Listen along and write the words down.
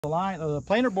The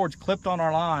planer board's clipped on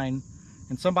our line,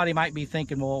 and somebody might be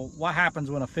thinking, well, what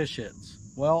happens when a fish hits?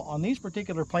 Well, on these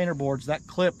particular planer boards, that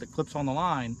clip that clips on the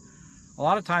line, a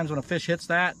lot of times when a fish hits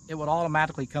that, it would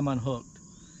automatically come unhooked.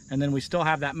 And then we still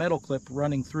have that metal clip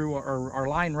running through, or our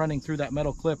line running through that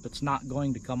metal clip that's not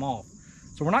going to come off.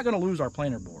 So we're not going to lose our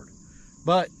planer board.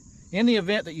 But in the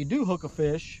event that you do hook a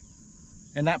fish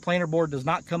and that planer board does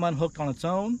not come unhooked on its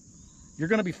own, you're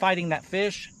going to be fighting that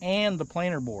fish and the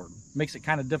planer board. Makes it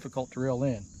kind of difficult to reel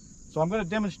in. So I'm going to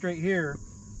demonstrate here.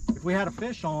 If we had a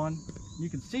fish on, you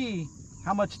can see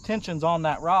how much tension's on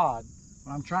that rod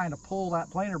when I'm trying to pull that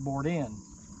planer board in.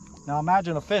 Now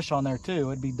imagine a fish on there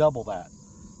too, it'd be double that.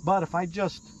 But if I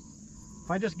just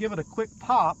give it a quick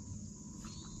pop,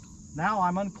 now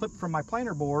I'm unclipped from my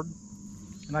planer board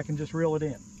and I can just reel it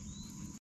in.